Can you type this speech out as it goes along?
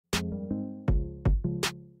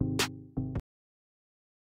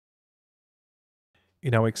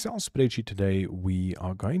In our Excel spreadsheet today, we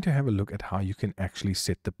are going to have a look at how you can actually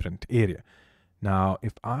set the print area. Now,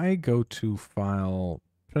 if I go to File,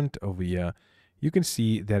 Print over here, you can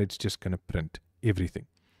see that it's just going to print everything.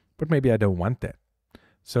 But maybe I don't want that.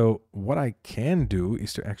 So what I can do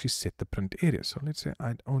is to actually set the print area. So let's say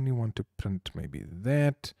I'd only want to print maybe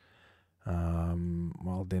that.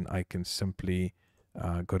 Well, then I can simply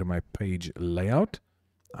go to my page layout.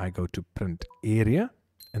 I go to print area,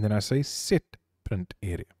 and then I say set print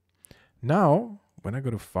area. Now, when I go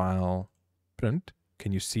to File, Print,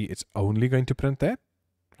 can you see it's only going to print that,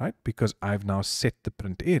 right? Because I've now set the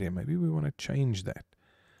print area. Maybe we want to change that.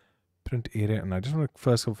 Print area, and I just want to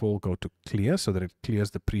first of all go to clear so that it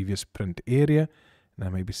clears the previous print area. And I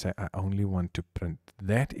maybe say I only want to print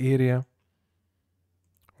that area.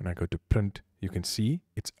 When I go to print, you can see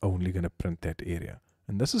it's only going to print that area.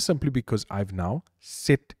 And this is simply because I've now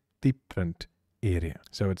set the print area.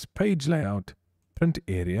 So it's page layout, print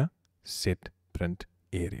area, set print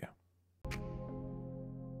area.